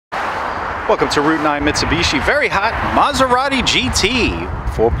Welcome to Route 9 Mitsubishi. Very hot Maserati GT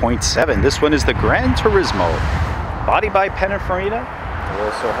 4.7. This one is the GranTurismo. Body by Pininfarina. We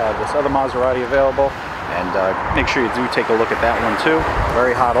also have this other Maserati available. And make sure you do take a look at that one too.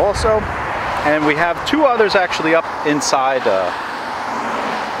 Very hot also. And we have two others actually up inside, a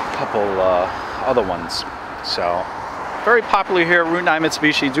couple other ones. So very popular here at Route 9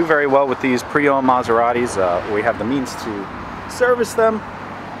 Mitsubishi. Do very well with these pre-owned Maseratis. We have the means to service them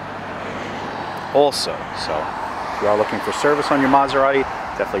also. So if you are looking for service on your Maserati,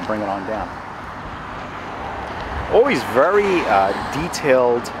 definitely bring it on down. Always very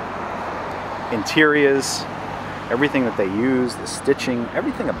detailed interiors, everything that they use, the stitching,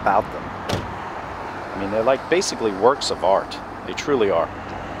 everything about them. I mean, they're like basically works of art. They truly are.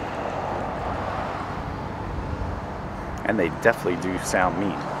 And they definitely do sound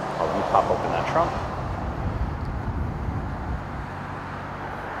mean. Oh, let me pop open that trunk.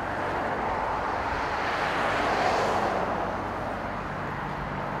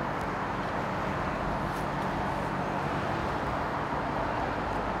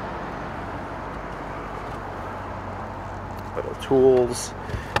 Little tools,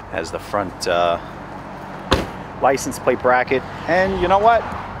 has the front license plate bracket, and you know what?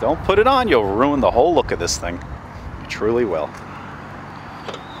 Don't put it on, you'll ruin the whole look of this thing. You truly will.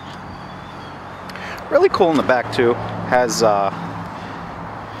 Really cool in the back too. Has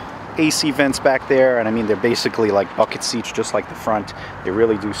AC vents back there, and I mean they're basically like bucket seats just like the front. They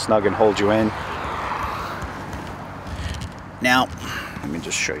really do snug and hold you in. Now, let me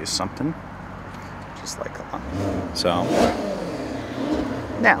just show you something. Just like that. So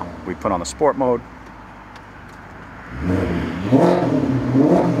now we put on the sport mode.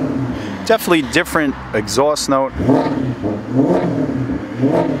 Definitely different exhaust note.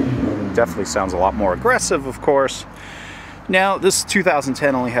 Definitely sounds a lot more aggressive, of course. Now this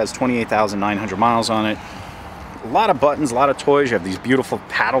 2010 only has 28,900 miles on it. A lot of buttons, a lot of toys. You have these beautiful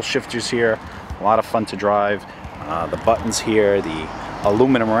paddle shifters here. A lot of fun to drive. The buttons here, the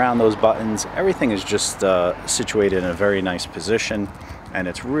aluminum around those buttons, everything is just situated in a very nice position, and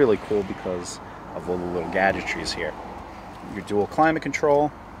it's really cool because of all the little gadgetries here. Your dual climate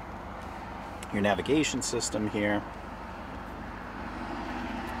control, your navigation system here.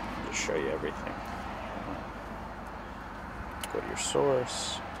 I'll just show you everything. Go to your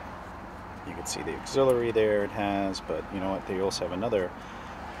source. You can see the auxiliary there it has, but you know what, they also have another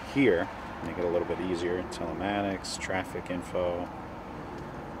here, make it a little bit easier. Telematics, traffic info.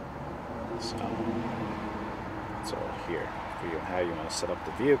 So it's all here for you, how you want to set up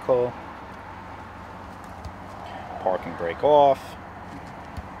the vehicle. Parking brake off.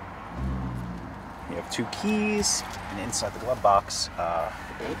 You have two keys, and inside the glove box,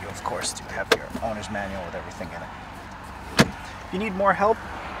 you of course do have your owner's manual with everything in it. If you need more help,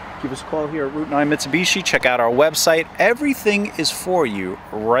 give us a call here at Route 9 Mitsubishi. Check out our website. Everything is for you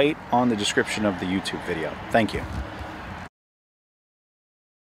right on the description of the YouTube video. Thank you.